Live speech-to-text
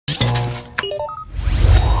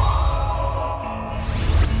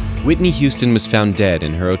Whitney Houston was found dead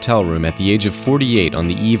in her hotel room at the age of 48 on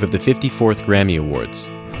the eve of the 54th Grammy Awards.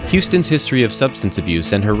 Houston's history of substance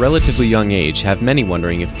abuse and her relatively young age have many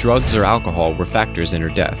wondering if drugs or alcohol were factors in her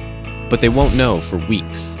death. But they won't know for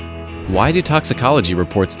weeks. Why do toxicology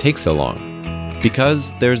reports take so long?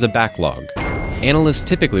 Because there's a backlog. Analysts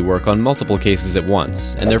typically work on multiple cases at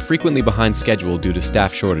once, and they're frequently behind schedule due to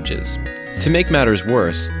staff shortages. To make matters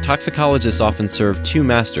worse, toxicologists often serve two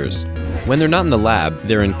masters. When they're not in the lab,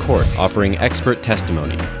 they're in court offering expert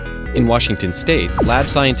testimony. In Washington state, lab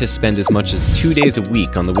scientists spend as much as 2 days a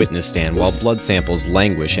week on the witness stand while blood samples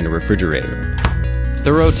languish in a refrigerator.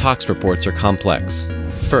 Thorough tox reports are complex.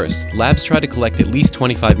 First, labs try to collect at least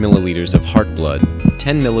 25 milliliters of heart blood,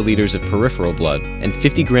 10 milliliters of peripheral blood, and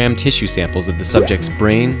 50-gram tissue samples of the subject's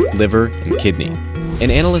brain, liver, and kidney. An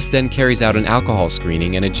analyst then carries out an alcohol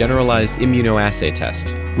screening and a generalized immunoassay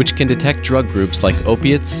test, which can detect drug groups like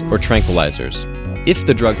opiates or tranquilizers. If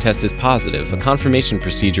the drug test is positive, a confirmation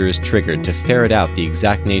procedure is triggered to ferret out the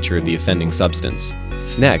exact nature of the offending substance.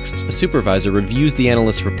 Next, a supervisor reviews the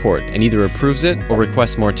analyst's report and either approves it or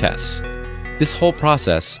requests more tests. This whole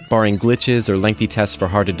process, barring glitches or lengthy tests for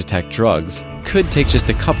hard-to-detect drugs, could take just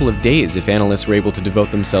a couple of days if analysts were able to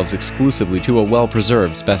devote themselves exclusively to a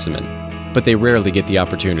well-preserved specimen. But they rarely get the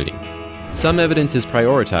opportunity. Some evidence is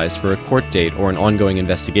prioritized for a court date or an ongoing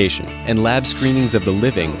investigation, and lab screenings of the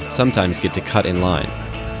living sometimes get to cut in line.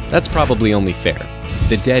 That's probably only fair.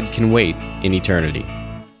 The dead can wait in eternity.